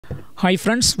Hi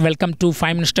friends, welcome to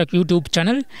 5 Minutes Tech YouTube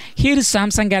channel. Here is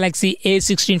Samsung Galaxy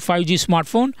A16 5G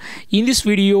smartphone. In this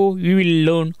video, we will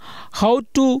learn how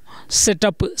to set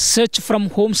up search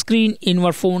from home screen in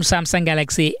your phone Samsung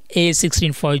Galaxy A16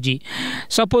 5G.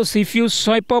 Suppose if you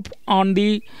swipe up on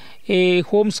the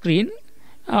home screen,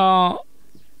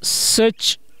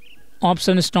 search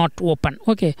option is not open.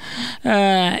 Okay,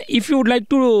 if you would like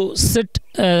to set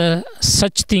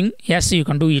such thing, yes, you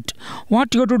can do it.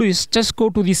 What you have to do is just go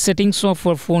to the settings of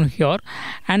your phone here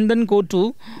and then go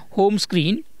to home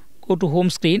screen.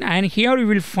 And here you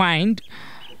will find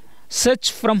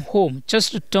search from home.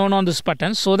 Just turn on this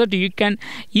button so that you can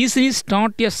easily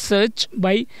start your search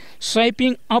by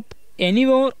swiping up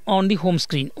anywhere on the home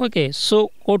screen. Okay, so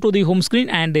go to the home screen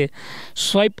and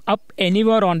swipe up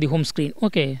anywhere on the home screen.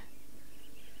 Okay,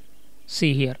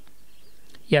 see here,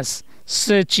 yes,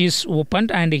 search is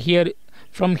opened, and here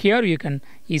from here you can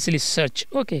easily search.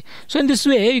 Okay, so in this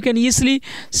way you can easily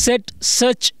set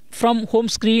search from home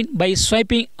screen by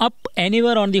swiping up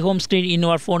anywhere on the home screen in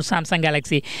your phone Samsung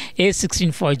Galaxy A16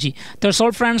 5G. That's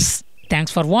all friends,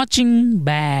 thanks for watching,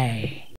 bye.